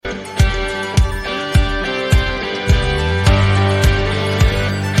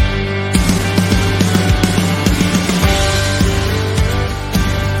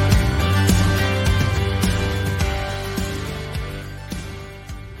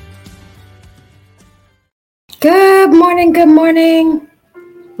Good morning, good morning.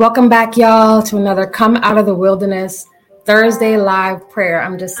 Welcome back, y'all, to another Come Out of the Wilderness Thursday live prayer.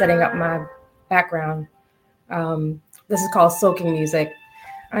 I'm just setting up my background. This is called soaking music.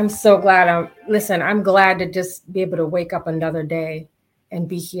 I'm so glad. I'm glad to just be able to wake up another day and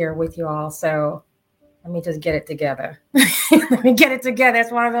be here with you all. So let me just get it together. Let me get it together.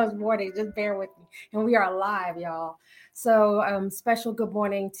 It's one of those mornings. Just bear with me. And we are live, y'all. So special good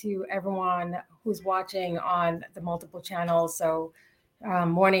morning to everyone who's watching on the multiple channels. So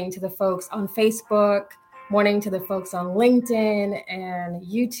morning to the folks on Facebook, morning to the folks on LinkedIn and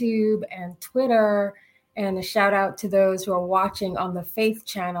YouTube and Twitter. And a shout out to those who are watching on the Faith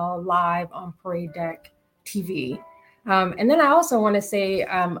channel live on Parade Deck TV. And then I also want to say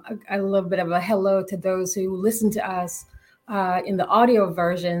a little bit of a hello to those who listen to us in the audio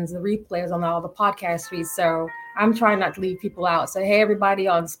versions, the replays on all the podcast feeds. So I'm trying not to leave people out. So, hey, everybody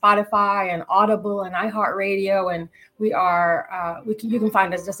on Spotify and Audible and iHeartRadio. And you can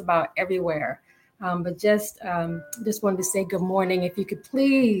find us just about everywhere. But just wanted to say good morning. If you could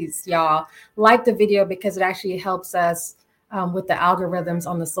please, y'all, like the video because it actually helps us with the algorithms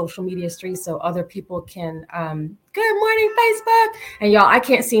on the social media street so other people can, good morning, Facebook. And y'all, I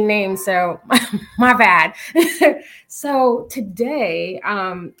can't see names, so my bad. So today,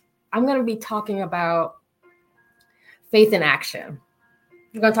 I'm going to be talking about faith in action.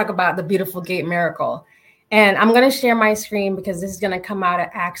 We're going to talk about the beautiful gate miracle. And I'm going to share my screen because this is going to come out of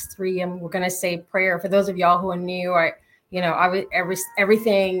Acts 3, and we're going to say prayer. For those of y'all who are new,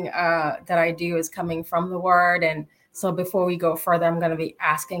 everything that I do is coming from the Word. And so before we go further, I'm going to be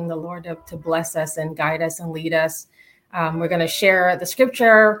asking the Lord to bless us and guide us and lead us. We're going to share the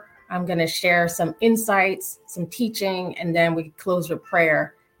scripture. I'm going to share some insights, some teaching, and then we close with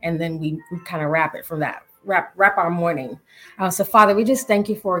prayer. And then we kind of wrap it from that. Wrap our morning. So Father, we just thank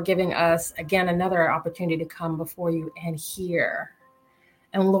you for giving us again another opportunity to come before you and hear.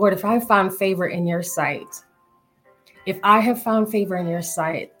 And Lord, if I have found favor in your sight,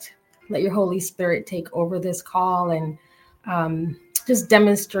 let your Holy Spirit take over this call and just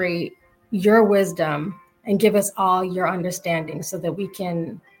demonstrate your wisdom and give us all your understanding so that we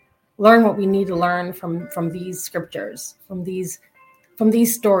can learn what we need to learn from these scriptures, from these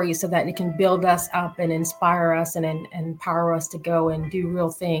stories, so that it can build us up and inspire us and empower us to go and do real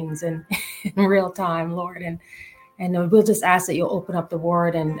things in real time, Lord. And we'll just ask that you'll open up the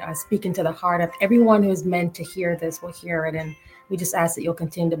word and speak into the heart of everyone who's meant to hear this will hear it. And we just ask that you'll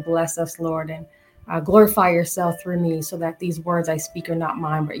continue to bless us, Lord, and glorify yourself through me so that these words I speak are not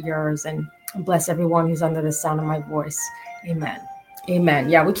mine, but yours. And bless everyone who's under the sound of my voice. Amen. Amen.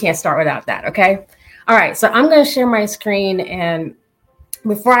 Yeah, we can't start without that. Okay. All right. So I'm going to share my screen. And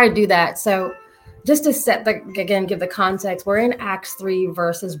before I do that, so just to give the context, we're in Acts 3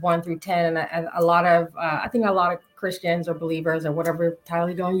 verses 1 through 10. And I think a lot of Christians or believers or whatever title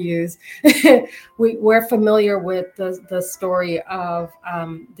you're going to use, we're familiar with the story of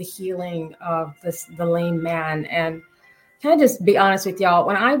the healing of the lame man. And can I just be honest with y'all?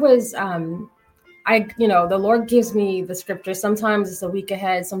 When I was, the Lord gives me the scripture. Sometimes it's a week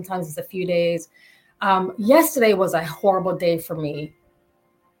ahead. Sometimes it's a few days. Yesterday was a horrible day for me.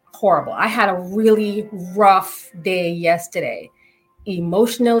 Horrible. I had a really rough day yesterday.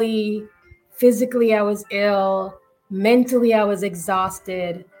 Emotionally, physically, I was ill. Mentally, I was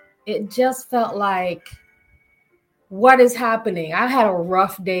exhausted. It just felt like, what is happening? I had a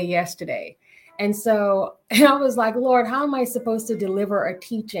rough day yesterday. And I was like, Lord, how am I supposed to deliver a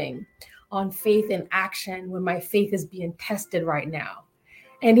teaching on faith in action when my faith is being tested right now?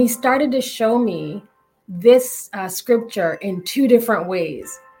 And he started to show me this scripture in two different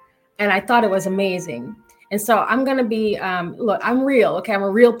ways. And I thought it was amazing. And so I'm going to be, look, I'm real. Okay. I'm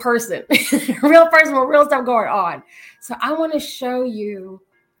a real person, real person with real stuff going on. So I want to show you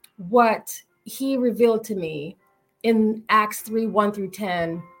what he revealed to me in Acts 3, 1 through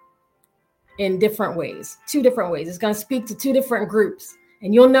 10 in different ways, two different ways. It's going to speak to two different groups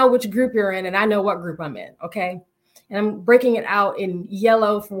and you'll know which group you're in. And I know what group I'm in. Okay. And I'm breaking it out in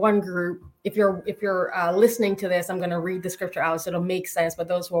yellow for one group. If you're listening to this, I'm going to read the scripture out so it'll make sense for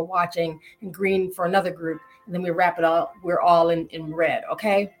those who are watching, in green for another group. And then we wrap it all. We're all in red.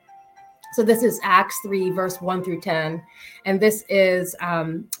 Okay. So this is Acts 3, verse 1 through 10. And this is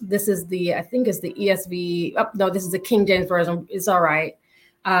the, I think it's the ESV. Oh, no, this is the King James version. It's all right.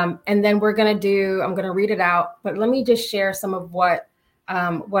 And then I'm going to read it out, but let me just share some of what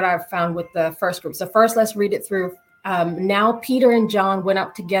I've found with the first group. So first, let's read it through. Now Peter and John went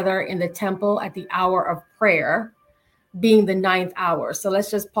up together in the temple at the hour of prayer, being the 9th hour. So let's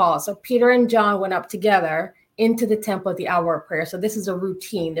just pause. So Peter and John went up together into the temple at the hour of prayer. So this is a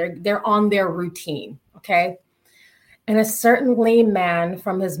routine. They're on their routine. Okay. And a certain lame man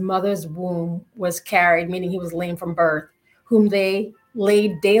from his mother's womb was carried, meaning he was lame from birth, whom they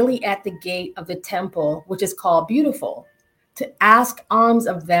laid daily at the gate of the temple, which is called Beautiful, to ask alms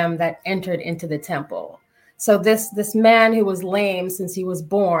of them that entered into the temple. So this man who was lame since he was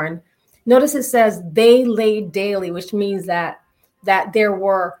born, notice it says they laid daily, which means that there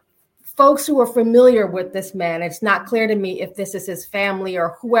were folks who were familiar with this man. It's not clear to me if this is his family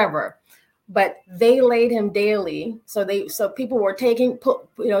or whoever, but they laid him daily. So people were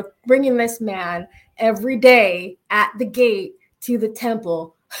bringing this man every day at the gate to the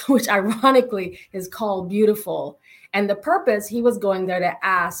temple, which ironically is called Beautiful. And the purpose, he was going there to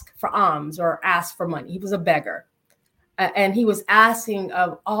ask for alms or ask for money. He was a beggar. And he was asking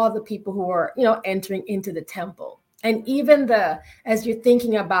of all the people who were, entering into the temple. And even as you're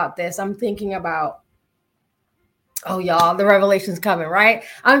thinking about this, I'm thinking about, oh, y'all, the revelation's coming, right?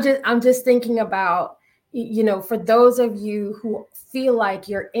 I'm just thinking about, for those of you who feel like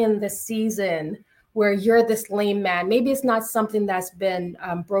you're in the season where you're this lame man, maybe it's not something that's been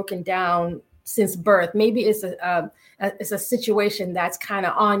broken down since birth. Maybe it's a situation that's kind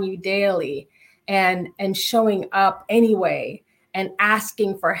of on you daily and showing up anyway and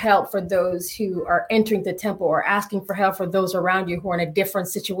asking for help for those who are entering the temple, or asking for help for those around you who are in a different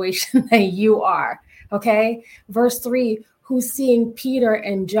situation than you are. Okay. Verse 3, who seeing Peter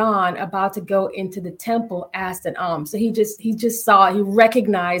and John about to go into the temple asked an alms. So he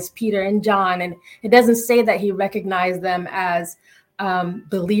recognized Peter and John, and it doesn't say that he recognized them as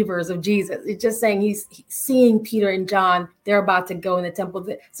believers of Jesus. It's just saying he's seeing Peter and John, they're about to go in the temple.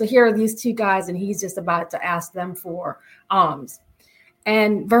 So here are these two guys, and he's just about to ask them for alms.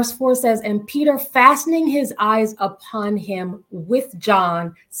 And verse 4 says, and Peter, fastening his eyes upon him with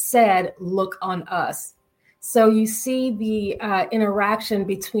John, said, look on us. So you see the interaction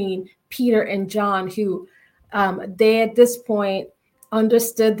between Peter and John, who they at this point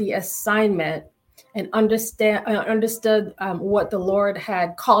understood the assignment and understood what the Lord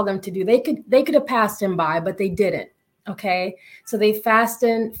had called them to do. They could have passed him by, but they didn't. Okay, so they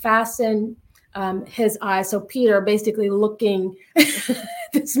fastened his eyes. So Peter basically looking,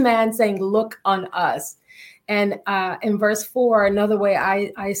 this man saying, look on us. And in verse 4, another way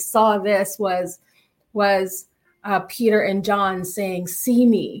I saw this was Peter and John saying, see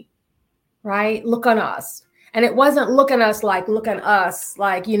me, right? Look on us. And it wasn't look on us like, we're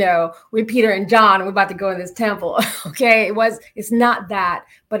Peter and John, and we're about to go in this temple. Okay. It's not that,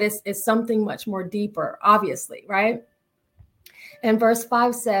 but it's something much more deeper, obviously. Right. And verse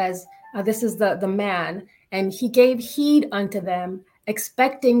 5 says, this is the man, and he gave heed unto them,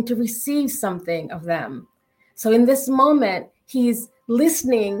 expecting to receive something of them. So in this moment, he's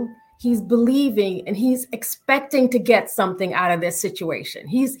listening, he's believing, and he's expecting to get something out of this situation.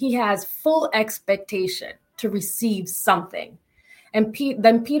 He has full expectation to receive something. And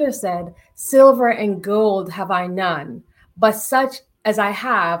then Peter said, silver and gold have I none, but such as I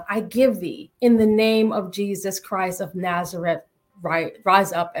have, I give thee. In the name of Jesus Christ of Nazareth,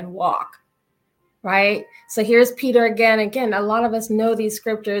 rise up and walk. Right. So here's Peter again. A lot of us know these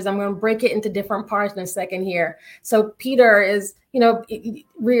scriptures. I'm going to break it into different parts in a second here. So Peter is,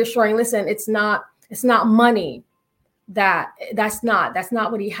 reassuring, listen, it's not money. That's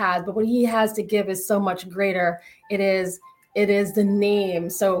not what he has, but what he has to give is so much greater. It is the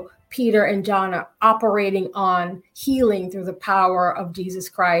name. So Peter and John are operating on healing through the power of Jesus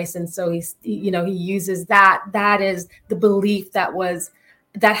Christ. And so he uses that. That is the belief this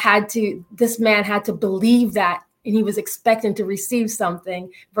man had to believe that, and he was expecting to receive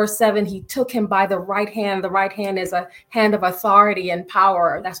something. Verse 7, he took him by the right hand. The right hand is a hand of authority and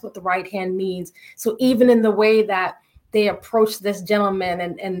power. That's what the right hand means. So even in the way that they approached this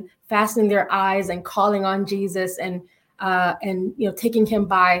gentleman and fastening their eyes and calling on Jesus and taking him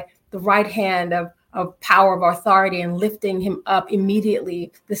by the right hand of power, of authority, and lifting him up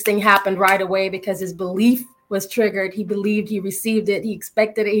immediately. This thing happened right away because his belief was triggered. He believed, he received it. He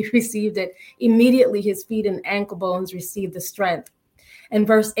expected it, he received it. Immediately his feet and ankle bones received the strength. And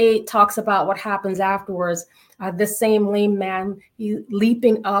verse 8 talks about what happens afterwards. The same lame man, he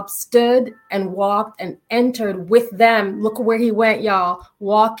leaping up, stood and walked and entered with them. Look where he went, y'all,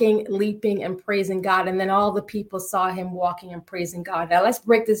 walking, leaping, and praising God. And then all the people saw him walking and praising God. Now let's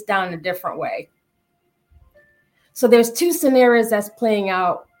break this down in a different way. So there's two scenarios that's playing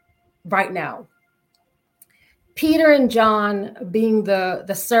out right now. Peter and John being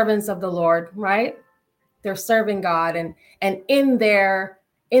the servants of the Lord, right? They're serving God, and in their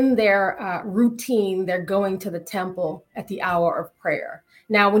routine, they're going to the temple at the hour of prayer.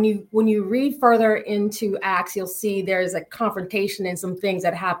 Now, when you read further into Acts, you'll see there's a confrontation and some things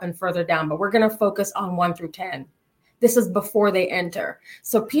that happen further down, but we're going to focus on 1 through 10. This is before they enter.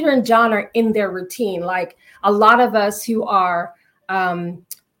 So Peter and John are in their routine. Like a lot of us who are,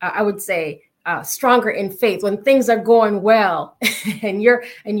 I would say, stronger in faith, when things are going well and you're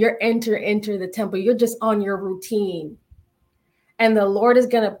enter the temple, you're just on your routine. And the Lord is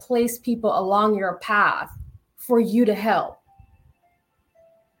going to place people along your path for you to help.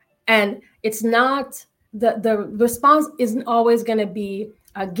 And it's not, the response isn't always going to be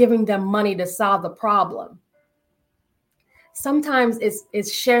giving them money to solve the problem. Sometimes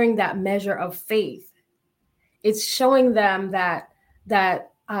it's sharing that measure of faith. It's showing them that the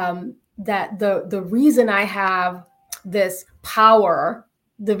reason I have this power,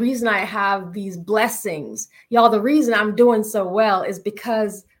 the reason I have these blessings, y'all, the reason I'm doing so well is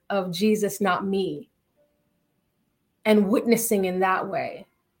because of Jesus, not me. And witnessing in that way.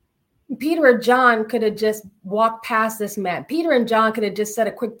 Peter and John could have just walked past this man. Peter and John could have just said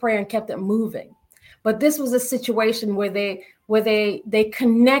a quick prayer and kept it moving. But this was a situation where they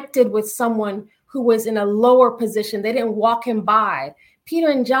connected with someone who was in a lower position. They didn't walk him by. Peter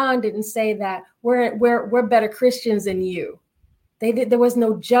and John didn't say that we're better Christians than you. There was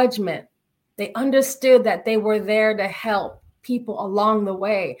no judgment. They understood that they were there to help people along the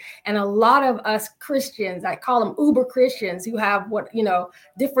way. And a lot of us Christians, I call them uber Christians, who have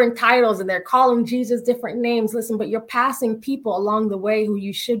different titles and they're calling Jesus different names. Listen, but you're passing people along the way who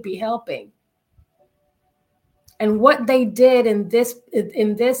you should be helping. And what they did in this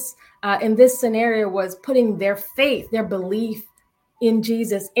scenario was putting their faith, their belief in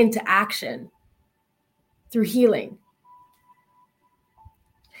Jesus into action through healing.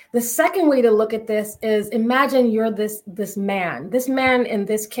 The second way to look at this is, imagine you're this man. This man in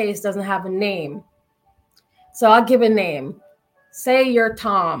this case doesn't have a name. So I'll give a name. Say you're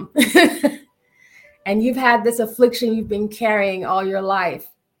Tom and you've had this affliction you've been carrying all your life.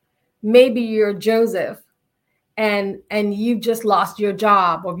 Maybe you're Joseph and you've just lost your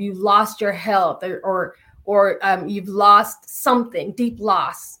job, or you've lost your health, or you've lost something, deep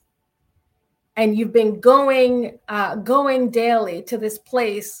loss. And you've been going daily to this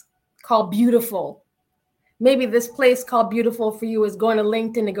place called Beautiful. Maybe this place called Beautiful for you is going to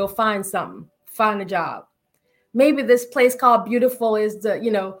LinkedIn to go find something, find a job. Maybe this place called Beautiful is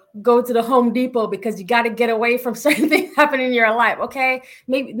to, go to the Home Depot because you got to get away from certain things happening in your life. Okay.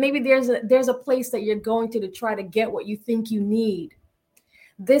 Maybe there's a place that you're going to try to get what you think you need.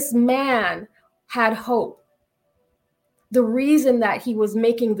 This man had hope. The reason that he was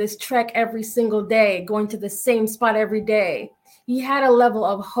making this trek every single day, going to the same spot every day, he had a level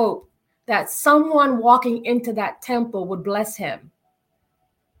of hope that someone walking into that temple would bless him.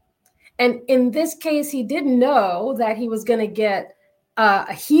 And in this case, he didn't know that he was going to get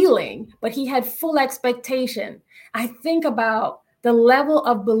a healing, but he had full expectation. I think about the level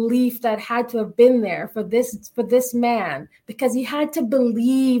of belief that had to have been there for this man, because he had to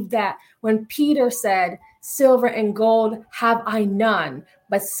believe that when Peter said, "Silver and gold have I none,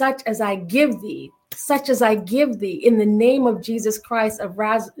 but such as I give thee in the name of Jesus Christ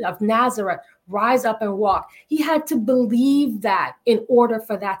of Nazareth, rise up and walk." He had to believe that in order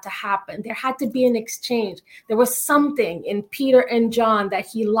for that to happen. There had to be an exchange. There was something in Peter and John that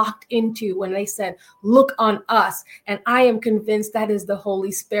he locked into when they said, "Look on us." And I am convinced that is the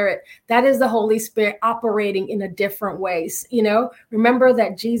Holy Spirit. That is the Holy Spirit operating in a different way. Remember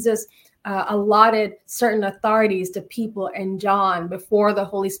that Jesus allotted certain authorities to people and John before the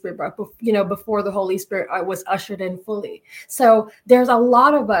Holy Spirit, before the Holy Spirit was ushered in fully. So there's a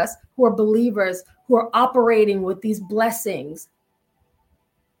lot of us who are believers who are operating with these blessings.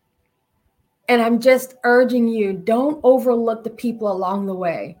 And I'm just urging you, don't overlook the people along the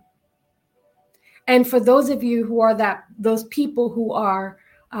way. And for those of you who are those people who are,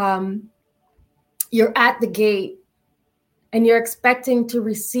 you're at the gate and you're expecting to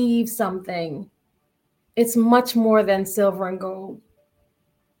receive something, it's much more than silver and gold.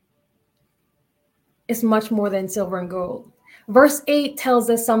 It's much more than silver and gold. Verse 8 tells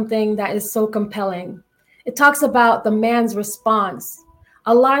us something that is so compelling. It talks about the man's response.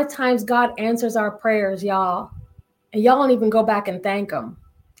 A lot of times God answers our prayers, y'all, and y'all don't even go back and thank him.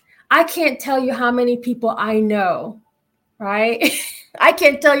 I can't tell you how many people I know, right? I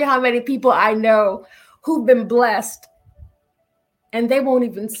can't tell you how many people I know who've been blessed, and they won't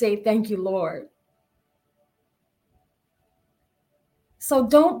even say, "Thank you, Lord." So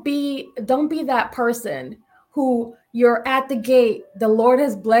don't be that person who you're at the gate. The Lord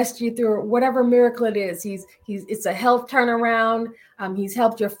has blessed you through whatever miracle it is. It's a health turnaround. He's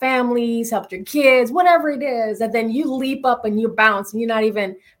helped your family. He's helped your kids, whatever it is. And then you leap up and you bounce and you're not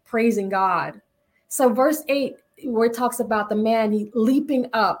even praising God. So verse 8, where it talks about the man, he leaping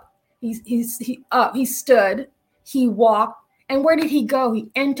up, he stood. He walked. And where did he go? He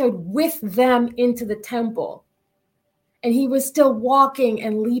entered with them into the temple. And he was still walking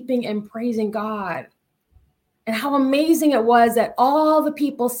and leaping and praising God. And how amazing it was that all the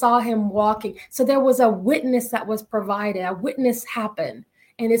people saw him walking. So there was a witness that was provided. A witness happened.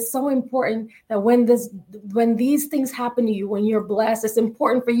 And it's so important that when these things happen to you, when you're blessed, it's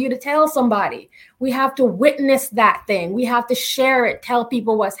important for you to tell somebody. We have to witness that thing. We have to share it, tell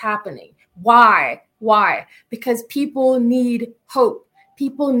people what's happening. Why? Why? Because people need hope.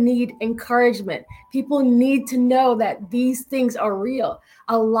 People need encouragement. People need to know that these things are real.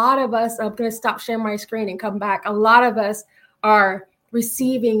 A lot of us, I'm going to stop sharing my screen and come back. A lot of us are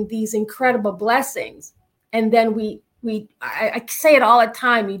receiving these incredible blessings. And then I say it all the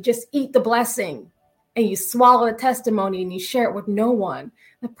time, you just eat the blessing and you swallow the testimony and you share it with no one.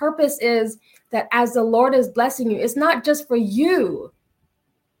 The purpose is that as the Lord is blessing you, it's not just for you.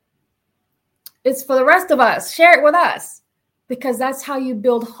 It's for the rest of us. Share it with us, because that's how you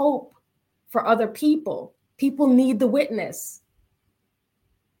build hope for other people. People need the witness.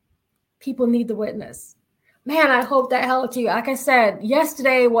 People need the witness. Man, I hope that helped you. Like I said,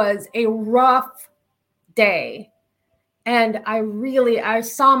 yesterday was a rough day. And I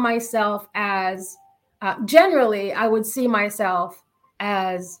saw myself as, generally, I would see myself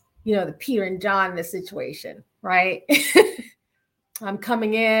as, the Peter and John in this situation, right? I'm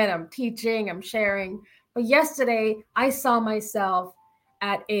coming in, I'm teaching, I'm sharing. But yesterday, I saw myself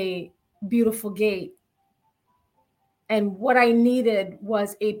at a beautiful gate. And what I needed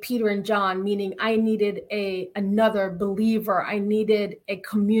was a Peter and John, meaning I needed another believer. I needed a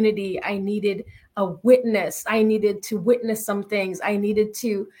community. I needed a witness. I needed to witness some things. I needed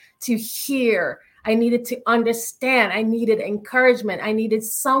to hear. I needed to understand. I needed encouragement. I needed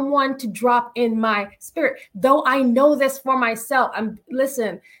someone to drop in my spirit. Though I know this for myself.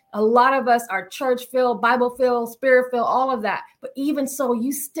 Listen, a lot of us are church-filled, Bible-filled, spirit-filled, all of that. But even so,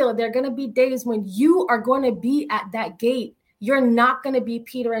 there are going to be days when you are going to be at that gate. You're not going to be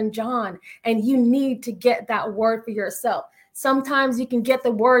Peter and John, and you need to get that word for yourself. Sometimes you can get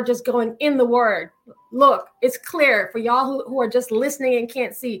the word just going in the word. Look, it's clear for y'all who are just listening and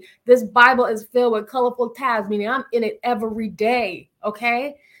can't see. This Bible is filled with colorful tabs, meaning I'm in it every day,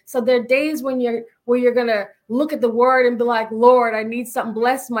 okay? So there are days where you're going to look at the word and be like, Lord, I need something,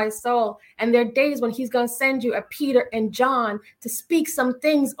 bless my soul. And there are days when he's going to send you a Peter and John to speak some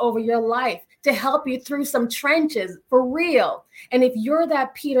things over your life, to help you through some trenches for real. And if you're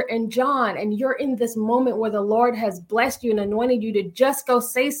that Peter and John and you're in this moment where the Lord has blessed you and anointed you to just go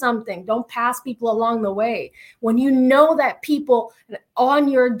say something, don't pass people along the way. When you know that people on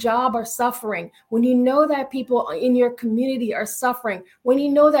your job are suffering, when you know that people in your community are suffering, when you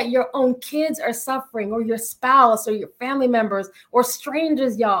know that your own kids are suffering, or your spouse or your family members or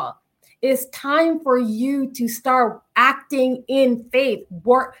strangers, y'all, it's time for you to start acting in faith,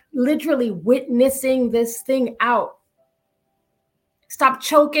 literally witnessing this thing out. Stop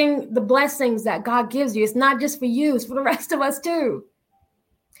choking the blessings that God gives you. It's not just for you, it's for the rest of us too.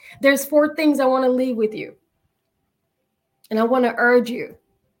 There's 4 things I want to leave with you. And I want to urge you,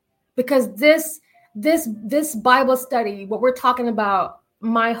 because this Bible study, what we're talking about,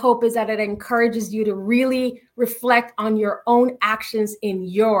 my hope is that it encourages you to really reflect on your own actions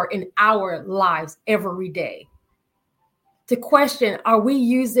in our lives every day. To question, are we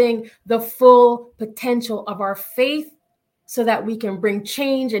using the full potential of our faith so that we can bring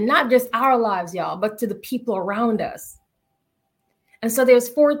change, and not just our lives, y'all, but to the people around us? And so there's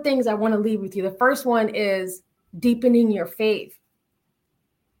 4 things I want to leave with you. The first one is deepening your faith,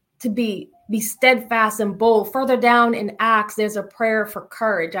 to be steadfast and bold. Further down in Acts, there's a prayer for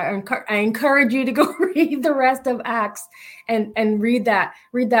courage. I encourage you to go read the rest of Acts and read that.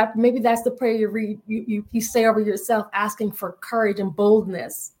 Maybe that's the prayer you read. You say over yourself, asking for courage and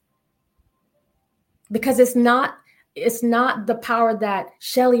boldness, because it's not the power that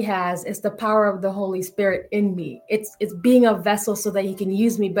Shelley has. It's the power of the Holy Spirit in me. It's being a vessel so that he can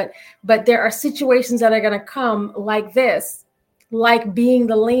use me. But there are situations that are going to come like this, like being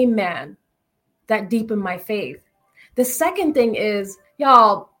the lame man, that deepen my faith. The second thing is,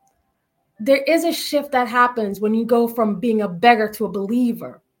 y'all, there is a shift that happens when you go from being a beggar to a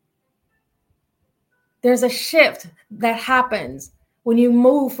believer. There's a shift that happens when you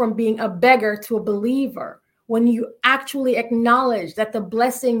move from being a beggar to a believer, when you actually acknowledge that the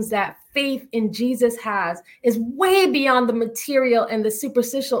blessings that faith in Jesus has is way beyond the material and the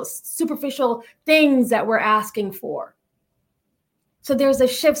superficial things that we're asking for. So there's a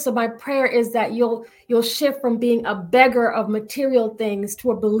shift. So my prayer is that you'll shift from being a beggar of material things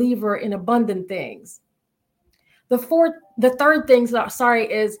to a believer in abundant things. The third thing,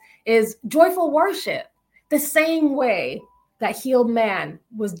 is joyful worship. The same way that healed man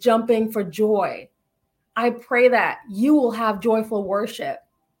was jumping for joy, I pray that you will have joyful worship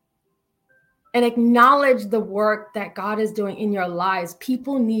and acknowledge the work that God is doing in your lives.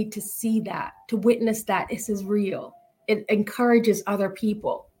 People need to see that, to witness that this is real. It encourages other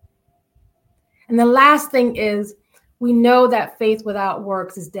people. And the last thing is, we know that faith without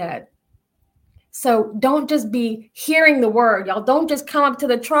works is dead. So don't just be hearing the word, y'all. Don't just come up to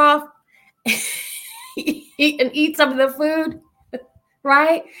the trough and eat some of the food,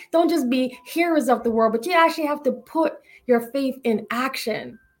 right? Don't just be hearers of the word, but you actually have to put your faith in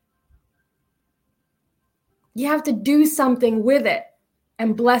action. You have to do something with it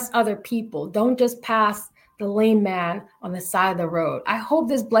and bless other people. Don't just pass the lame man on the side of the road. I hope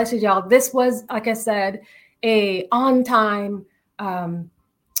this blesses y'all. This was, like I said, a on-time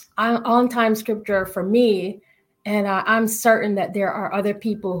scripture for me. And I'm certain that there are other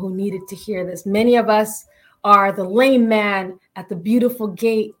people who needed to hear this. Many of us are the lame man at the beautiful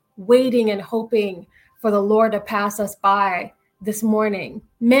gate, waiting and hoping for the Lord to pass us by this morning.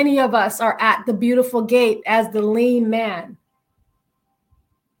 Many of us are at the beautiful gate as the lame man.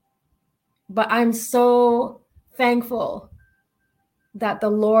 But I'm so thankful that the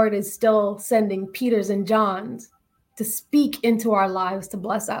Lord is still sending Peters and Johns to speak into our lives to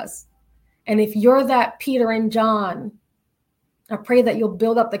bless us. And if you're that Peter and John, I pray that you'll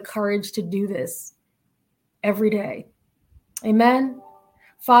build up the courage to do this every day. Amen.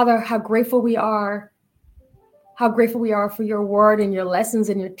 Father, how grateful we are. How grateful we are for your word and your lessons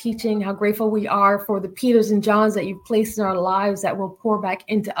and your teaching. How grateful we are for the Peters and Johns that you've placed in our lives that will pour back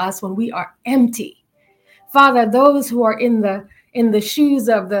into us when we are empty. Father, those who are in the shoes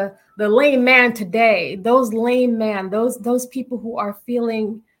of the lame man today, those lame man, those people who are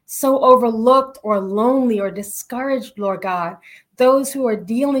feeling so overlooked or lonely or discouraged, Lord God, those who are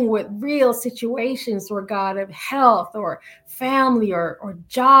dealing with real situations, Lord God, of health or family or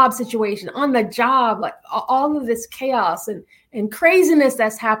job situation, on the job, like all of this chaos and craziness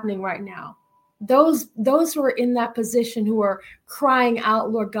that's happening right now. Those who are in that position, who are crying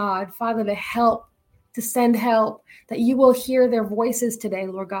out, Lord God, Father, to send help, that you will hear their voices today,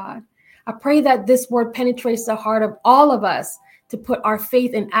 Lord God. I pray that this word penetrates the heart of all of us to put our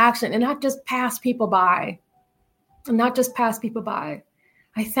faith in action and not just pass people by.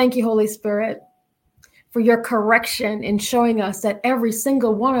 I thank you, Holy Spirit, for your correction in showing us that every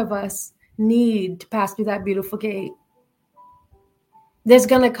single one of us need to pass through that beautiful gate. There's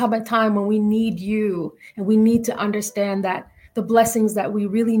going to come a time when we need you, and we need to understand that the blessings that we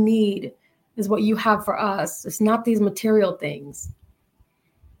really need is what you have for us. It's not these material things.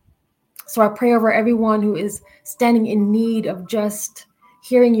 So I pray over everyone who is standing in need of just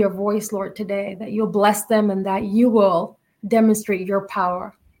hearing your voice, Lord, today, that you'll bless them and that you will demonstrate your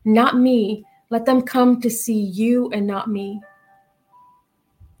power. Not me. Let them come to see you and not me.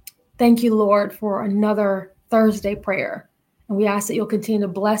 Thank you, Lord, for another Thursday prayer. And we ask that you'll continue to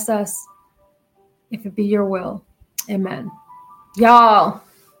bless us if it be your will. Amen. Y'all,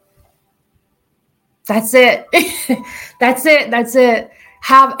 that's it. That's it.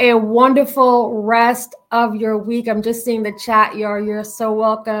 Have a wonderful rest of your week. I'm just seeing the chat. You're so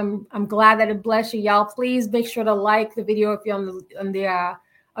welcome. I'm glad that it blessed you. Y'all, please make sure to like the video if you're on the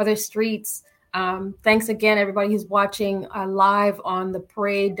other streets. Thanks again, everybody who's watching live on the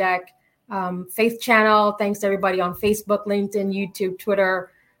Parade Deck Faith channel. Thanks to everybody on Facebook, LinkedIn, YouTube,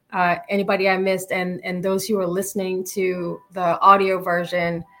 Twitter, anybody I missed, and those who are listening to the audio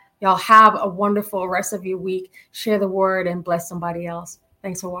version. Y'all have a wonderful rest of your week. Share the word and bless somebody else.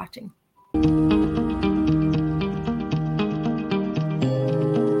 Thanks for watching.